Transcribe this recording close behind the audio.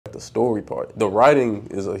story part. The writing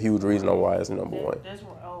is a huge reason on why it's number one. That's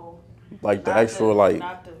what, like the actual like.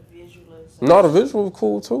 Not the visuals. No, the visual was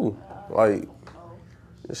cool too. Like,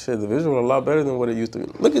 shit, the visual a lot better than what it used to be.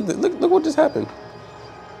 Look at look what just happened.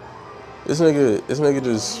 This nigga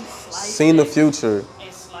just seen the future.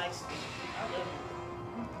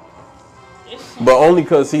 But only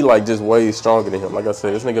cause he like just way stronger than him. Like I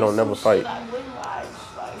said, this nigga don't never fight.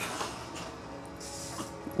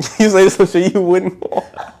 You say some shit you wouldn't want.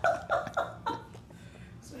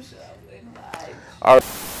 Alright.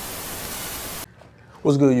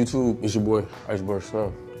 What's good, YouTube? It's your boy, Iceberg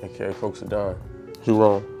Snow, aka Folks of Don.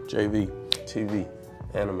 Jerome, JV, TV,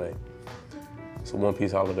 anime. It's a One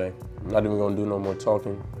Piece holiday. I'm not even gonna do no more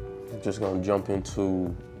talking. I'm just gonna jump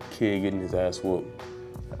into Kid getting his ass whooped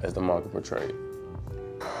as the manga portrayed.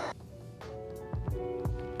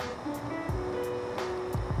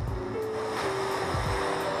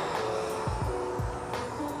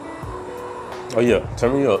 Oh yeah,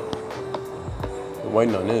 turn me up. I'm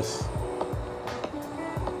waiting on this.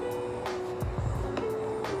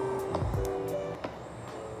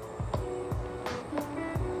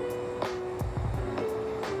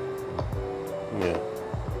 Yeah.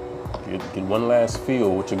 Get one last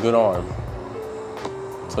feel with your good arm.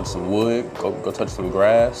 Touch some wood, go touch some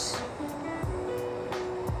grass.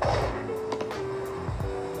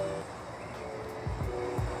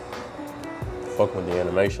 Fuck with the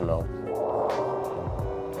animation though.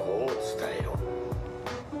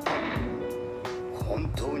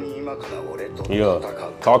 Yeah,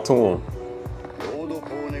 talk to him.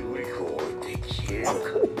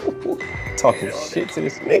 Talking shit to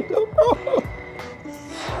this nigga, bro.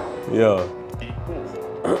 Yeah.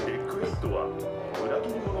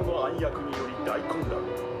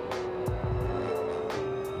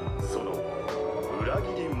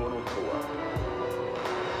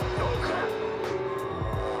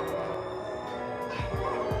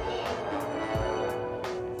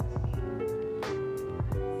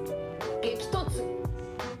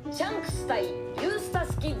 Shanks 対ユースタ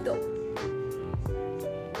スキッド。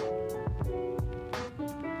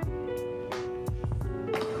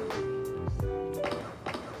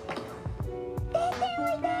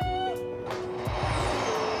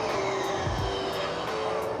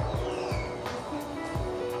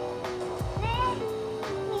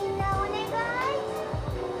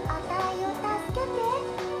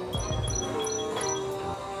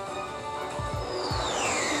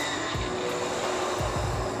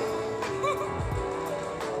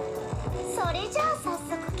それじゃあ早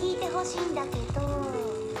速聞いてほしいんだけど、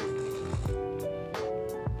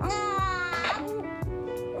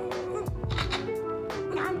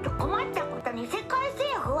なんと困ったことに世界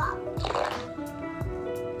政府は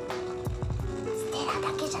ステラ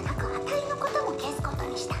だけじゃなくあたいのことも消すこと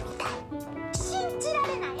にしたみたい。信じら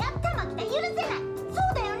れない。頭きた。許せない。そ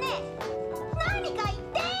うだよね。何か言っ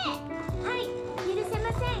て。はい、許せ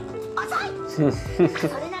ません。遅い。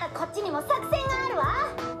それならこっちにも作戦があるわ。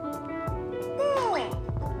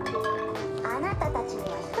あなたたちに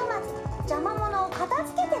はひとまず邪魔者を片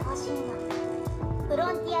付けてほしいの。フ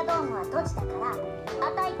ロンティアドームは閉じたから、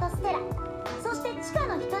アタイとステラ、そして地下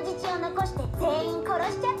の人質を残して全員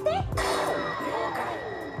殺しちゃって。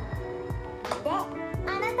で、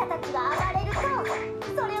あなたたちが暴れると、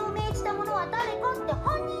それを命じた者は誰かって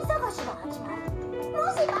犯人探しが始まる。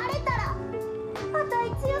もしバレたら、あた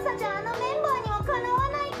い強さじゃあのメンバーにはかな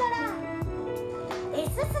わないから。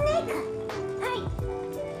Sスネーク、はい。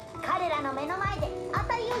彼らの目の前であ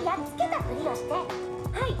たいをやっつけたふりをして、は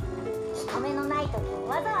い。人目のない時に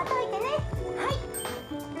技は解いてね。はい。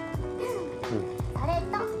それ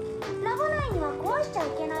とラボ内には壊しちゃい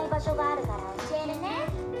けない場所があるから教えるね。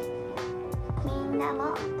みんな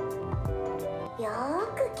もよー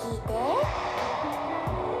く聞いて。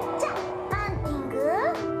じゃあハンティング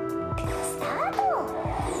スタート。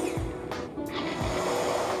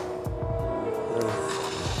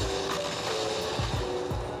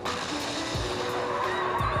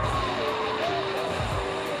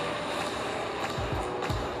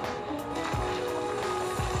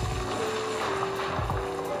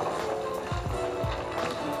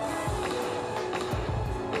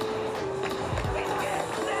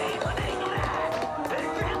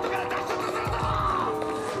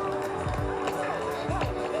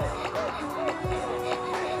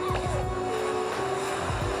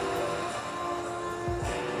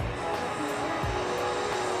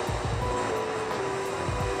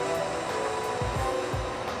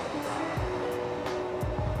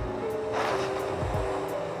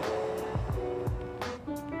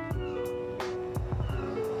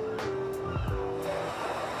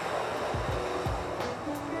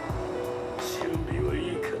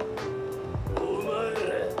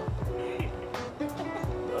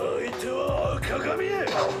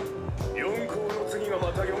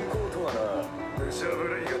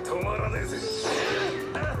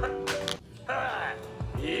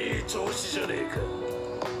い調子じゃねえか。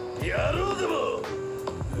野郎でも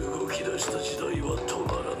動き出した時代は止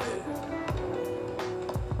まらね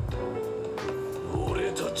え。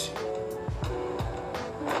俺たち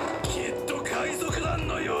きっと海賊団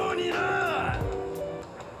のようにな。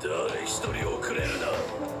誰一人遅れるな。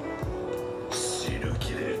死ぬ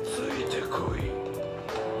気でついてこい。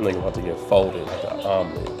Nigga about to get folded like an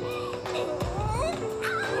omelet.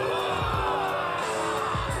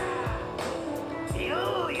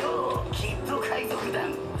 ようよう、きっと海賊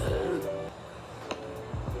団。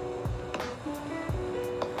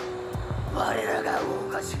我らが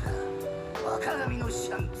大頭、若髪の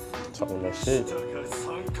シャンクス。Talking that shit.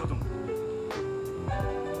 参加ども。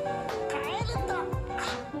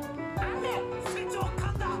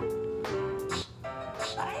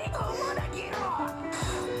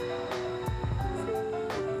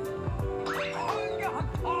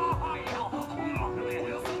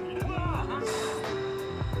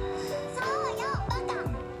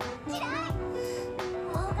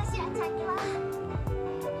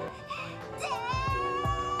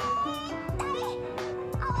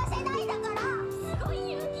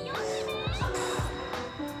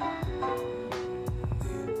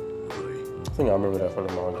I think I remember that from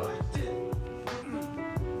the manga.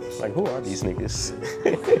 Like, who are these niggas?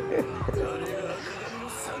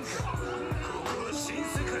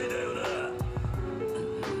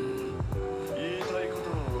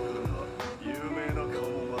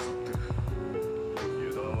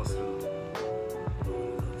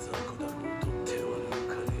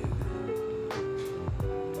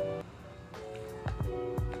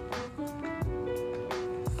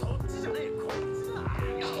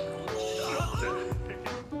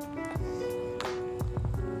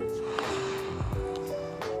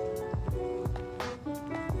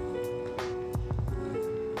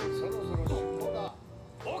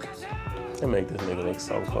 'They make this nigga look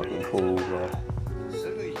so fucking cool, bro.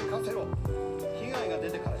 すぐ引かせろ。被害が出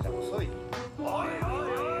てからじゃ遅い。おいおい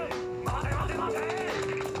おい、待て待て待て。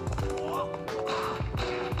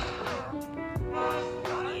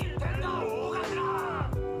何言ってんだ大頭。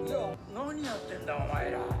いや、何やってんだお前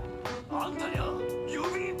ら。あんたには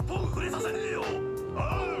指一本触れさせねえよ。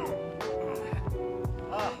あ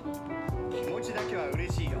あ、気持ちだけは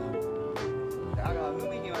嬉しいよ。だが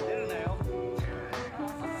海には出るなよ。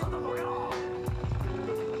さっさとどけろ。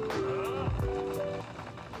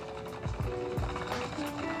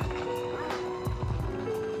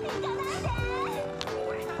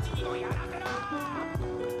俺たちにもやらせろ。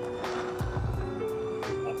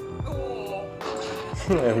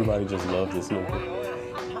Everybody just loves this nigga. そ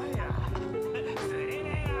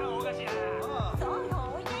う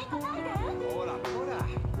よ、置いていかないで。ほらほら。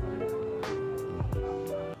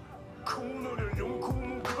こうなりゃ四皇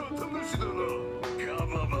も肩なしだな。ガバ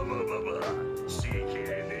ババババ。しけね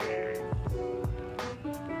え。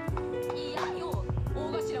いやよ、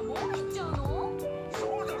大頭もう行っちゃうの？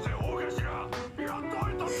そうだぜ大頭。やっと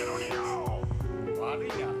会えたってのによ。悪い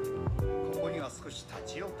が、ここには少し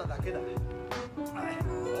立ち寄っただけだ。ほ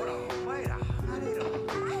ら、お前ら離れろ。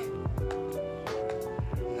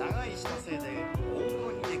長いしたせいで温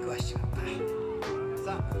厚に出くわしちまった。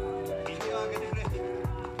さあ、道を開けてくれ。い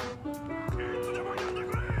つでもやってく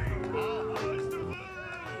れ。してるぜ。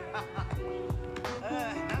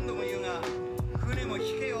何度も言うが、船も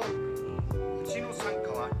引けよ。うちの傘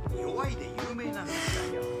下は弱いで有名なんだよ。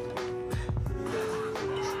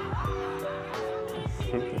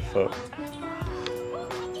What the fuck?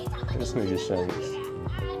 This nigga Shanks.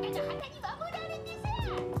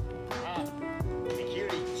 敵よ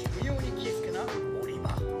り重要に気付けな、オリバ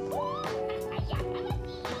ー。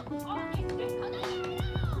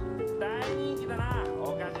大人気だな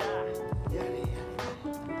大頭。やれやれ。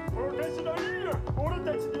おかしないよ。俺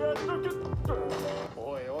たちにはドキュッと。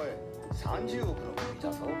おいおい、30億の国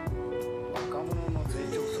だぞ。若者の成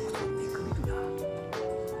長速度を見くびるな。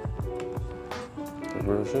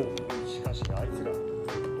 Real shit. しかしあいつら、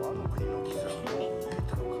和の国の傷はもう見え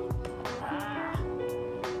たのか。ああ、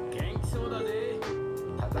元気そうだぜ。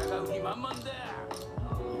戦う気満々だ。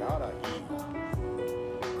ならいいが、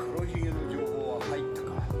黒ひげの情報は入ったか。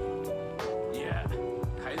いや、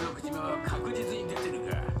海賊島は確実に出てる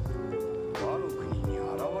か。和の国に現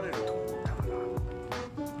れると思ったがな。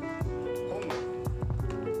本郷、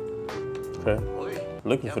 Okay. おい、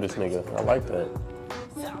 Looking for this nigga. I like that.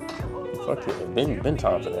 Fuck yeah. Been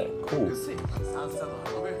time for that. Cool. さっさと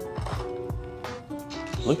運べ。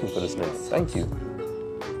 Looking for this nigga. Thank you.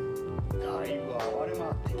 だいぶ暴れ回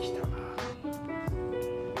ってきたな。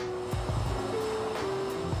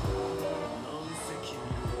何隻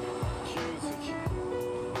見る？9隻。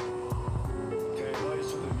手配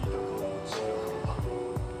書で見た顔も違うから。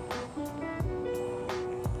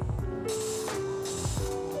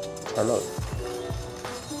I know.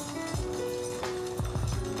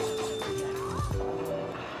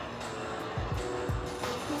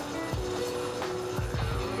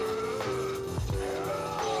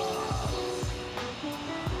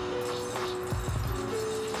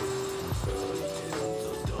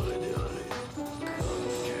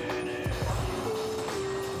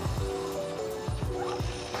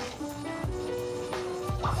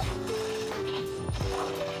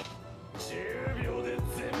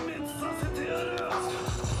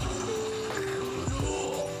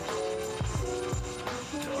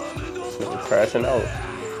 Crashing out.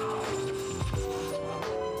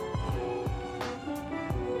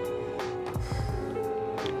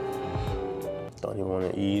 Don't even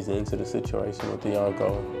want to ease into the situation with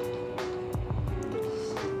Yonko.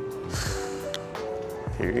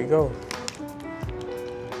 Here you go.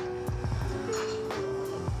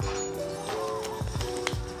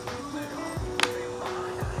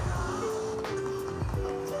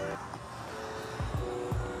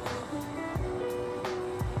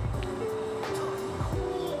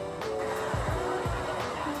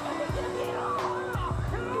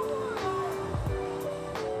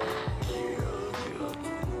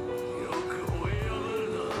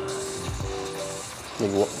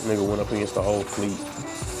 Nigga went up against the whole fleet.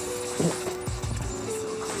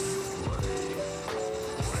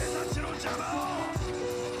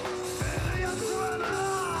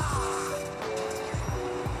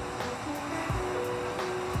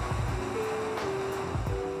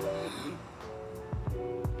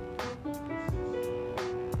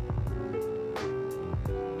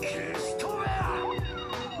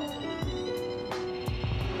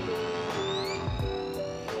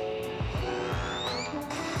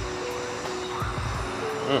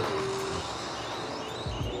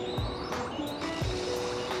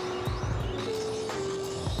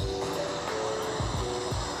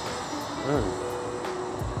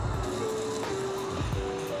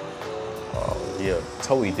 Oh yeah,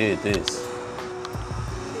 Toei did this.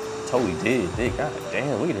 Toei did this. God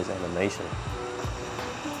damn, look at this animation.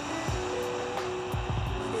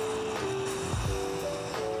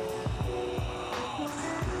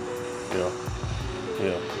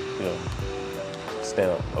 Yeah.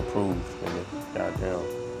 Stamp approved, nigga. Goddamn.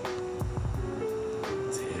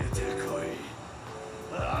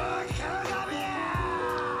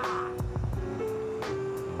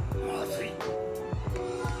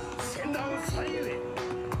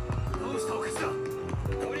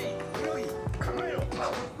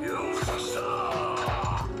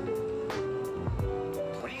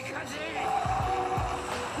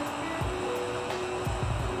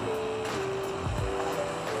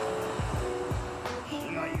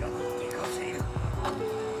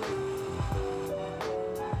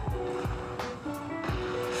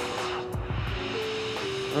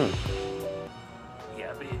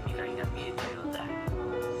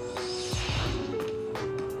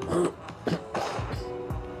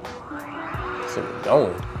 So we're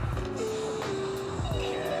going.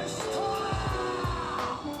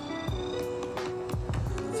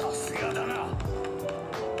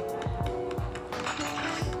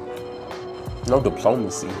 No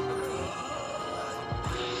diplomacy.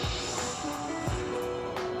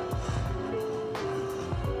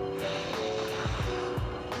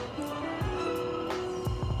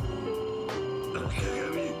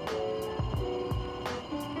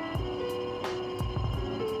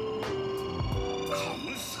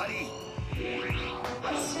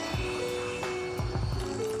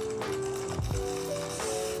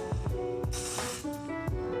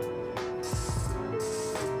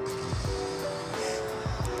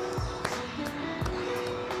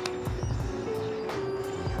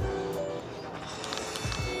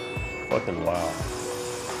 Fucking wow.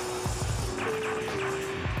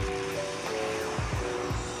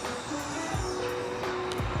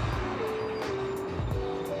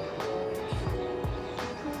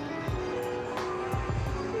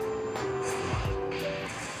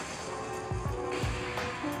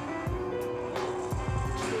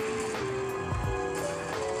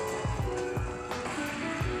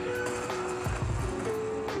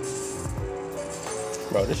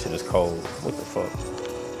 Bro, this shit is cold. What the fuck?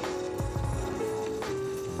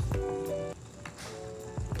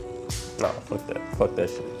 Nah, fuck that. Fuck that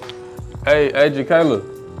shit. Hey, Jakayla,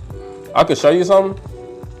 I could show you something?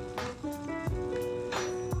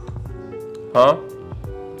 Huh?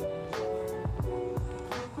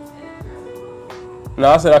 No,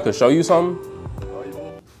 I said I could show you something.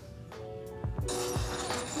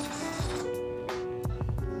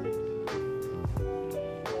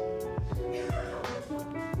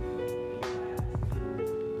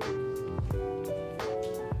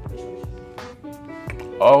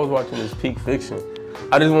 All I was watching is Peak Fiction.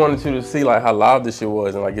 I just wanted you to see like how live this shit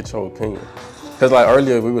was and like get your opinion. Cause like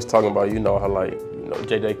earlier we was talking about, you know, how like, you know,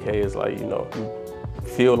 JJK is like, you know, you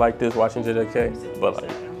feel like this watching JJK, but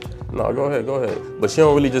like, no, go ahead. But she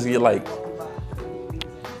don't really just get like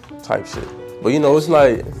type shit. But you know, it's not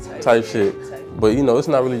type shit. But you know, it's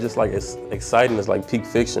not really just like as exciting as like Peak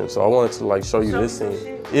Fiction. So I wanted to like show you this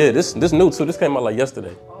scene. Yeah, this new too. This came out like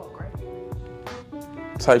yesterday. Oh, great.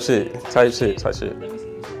 Type shit. Let me see this shit. type shit. I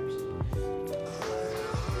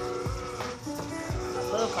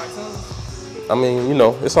love cartoons. I mean, you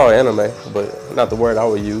know, it's all anime, but not the word I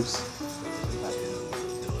would use.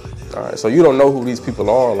 All right, so you don't know who these people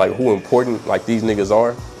are, like who important like these niggas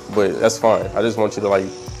are, but that's fine. I just want you to like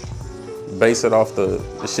base it off the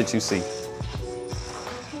shit you see.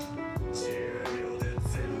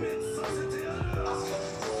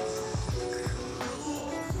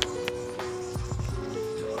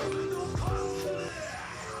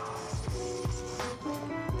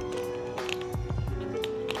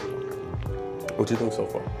 What you think so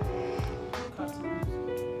far?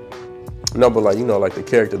 No, but like, you know, like the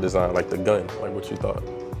character design, like the gun, like what you thought.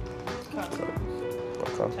 Okay. Type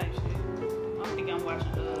shit. I think I'm watching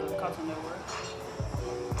Cartoon Network.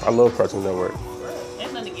 I love Cartoon Network.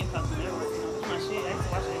 There's nothing against Cartoon Network. You know, it's my shit. I used to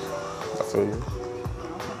watch that shit. I feel you. You know,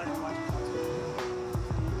 I feel like I'm watching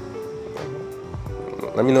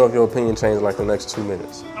cartoons. Let me know if your opinion changed in like the next 2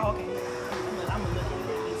 minutes. Oh, okay. I'm gonna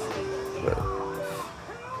look at it.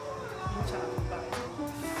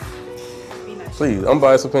 Be nice. Please,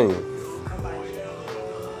 unbiased opinion.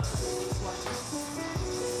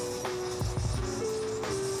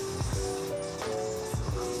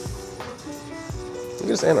 Look at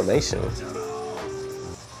this animation.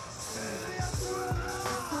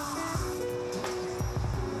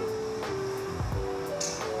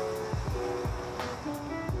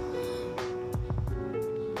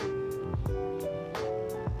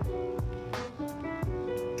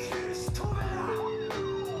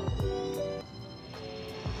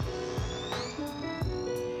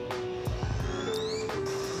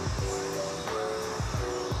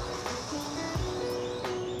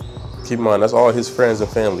 Keep in mind, that's all his friends and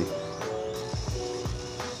family.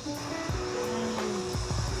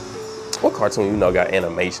 What cartoon you know got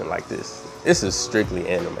animation like this? This is strictly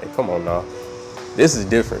anime. Come on now. This is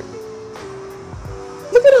different.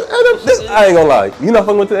 Look at it. This, I ain't gonna lie. You not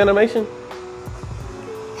fucking with the animation?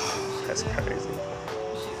 That's crazy.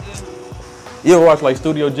 You ever watch like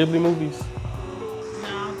Studio Ghibli movies? No,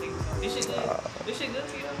 I don't think so. This shit good? This shit good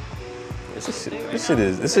to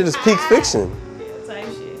you? This shit is Peak Fiction. Yeah, type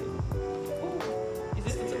shit. Ooh. Is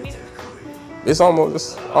this the 2 meters? It's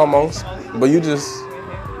almost. But you just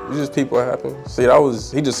peep what happened. See,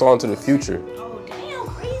 he just saw into the future. Oh, damn,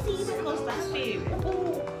 crazy. You better go stop shit.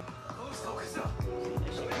 Ooh.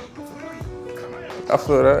 I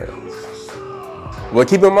feel that. But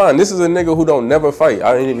keep in mind, this is a nigga who don't never fight.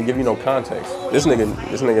 I didn't even give you no context. This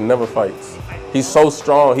nigga never fights. He's so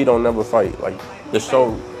strong, he don't never fight. Like the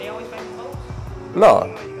show. They always fight the boats? Nah.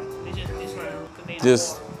 They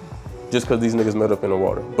just Just cause these niggas met up in the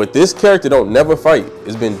water. But this character don't never fight.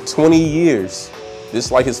 It's been 20 years. This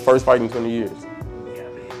is like his first fight in 20 years.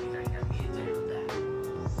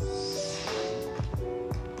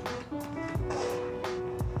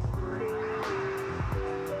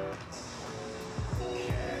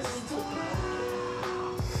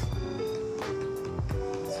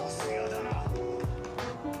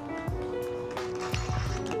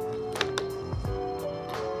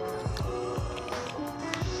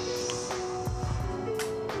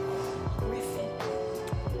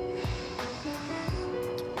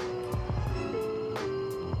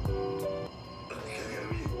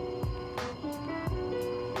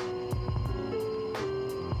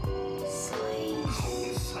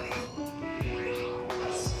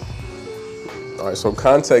 All right, so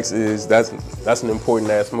context is that's an important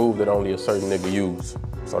ass move that only a certain nigga use.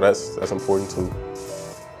 So that's important too.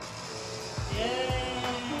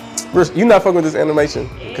 Bruce, you not fucking with this animation?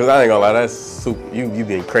 Cause I ain't gonna lie, that's super. You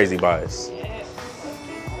being crazy biased.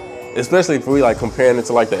 Especially if we like comparing it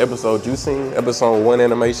to like the episode you seen, episode 1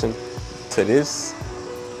 animation, to this.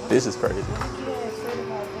 This is crazy.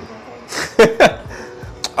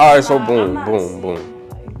 All right, so boom.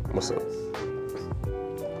 What's up?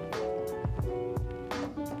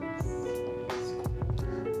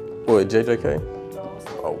 What, JJK?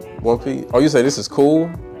 Oh, One Piece? Oh, you say this is cool?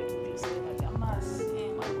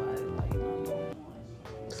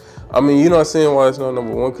 I mean, you're not saying why it's not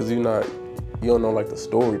number 1 because you don't know like the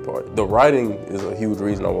story part. The writing is a huge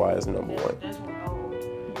reason why it's number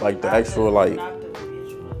 1. Like the actual like,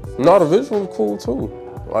 no, the visual is cool too.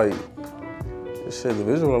 Like, Shit, the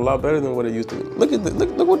visual a lot better than what it used to be. Look at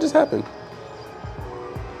look what just happened.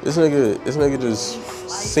 This nigga just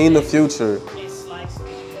seen the future.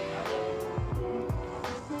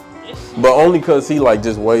 But only cause he like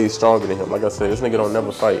just way stronger than him. Like I said, this nigga don't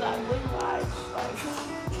never fight.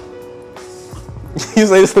 You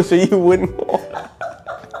say some shit you wouldn't want.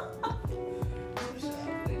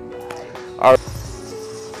 All right.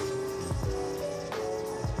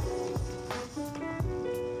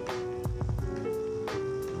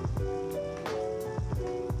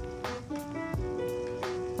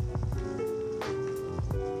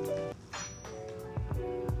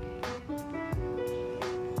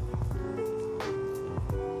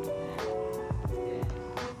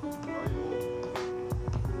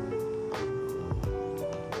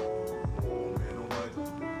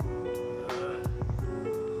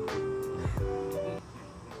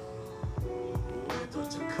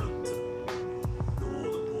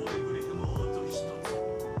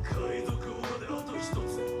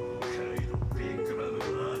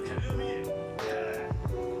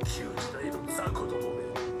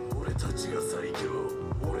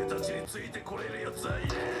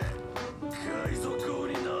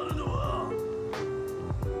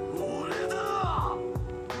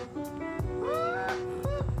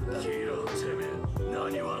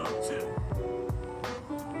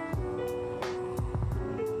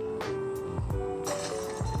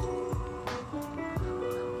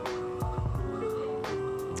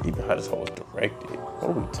 Even how this whole is directed. What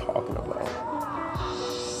are we talking about?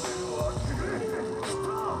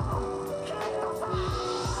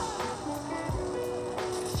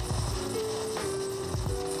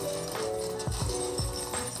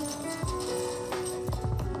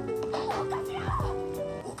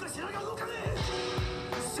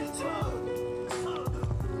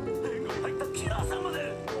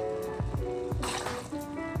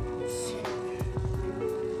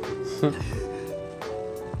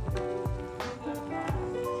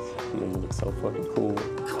 Nigga looks so fucking cool.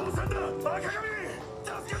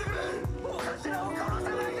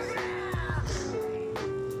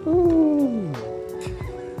 Ooh.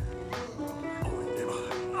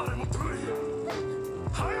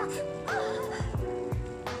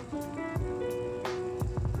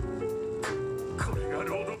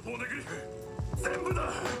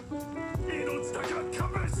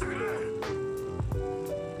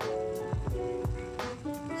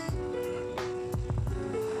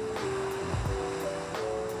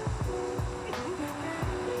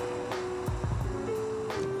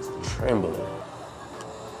 Trembling.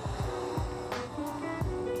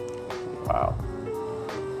 Wow.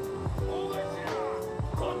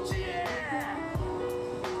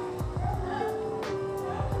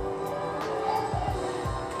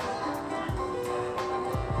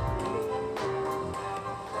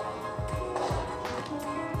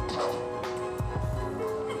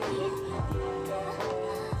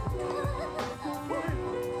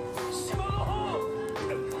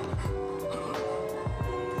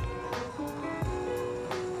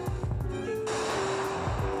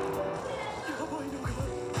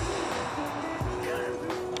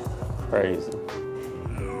 Crazy.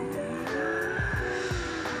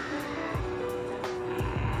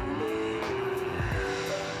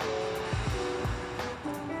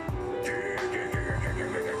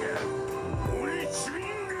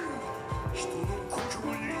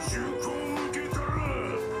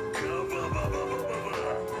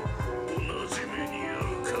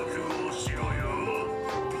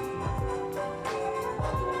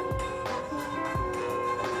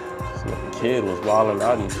 This kid was wilding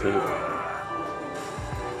out and shit.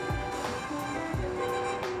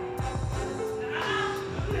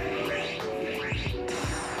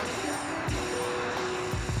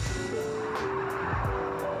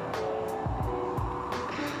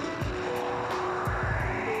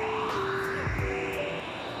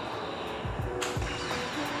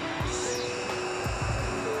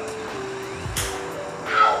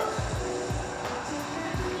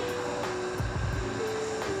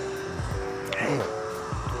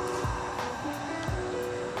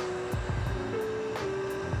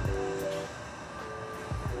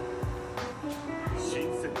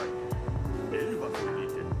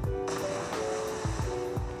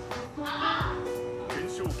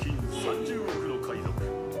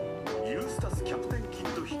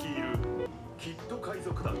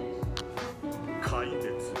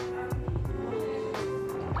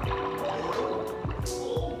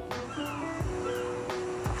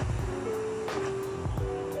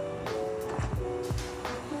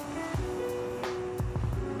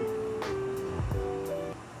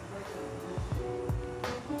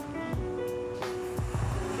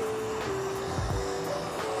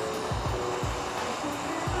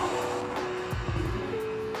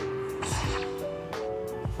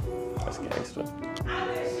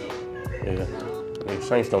 Like,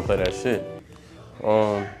 Shanks don't play that shit.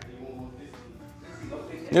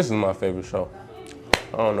 This is my favorite show.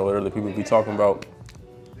 I don't know what other people be talking about.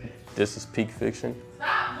 This is peak fiction.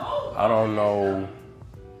 I don't know.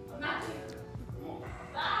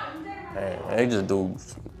 Man, they just do,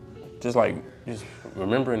 just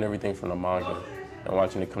remembering everything from the manga and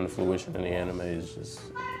watching it come to fruition in the anime is just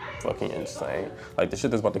fucking insane. Like, the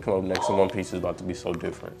shit that's about to come up next in One Piece is about to be so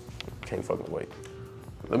different. Can't fucking wait.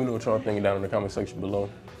 Let me know what y'all thinking down in the comment section below.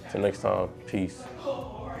 Till next time, peace.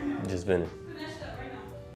 Just Vinny.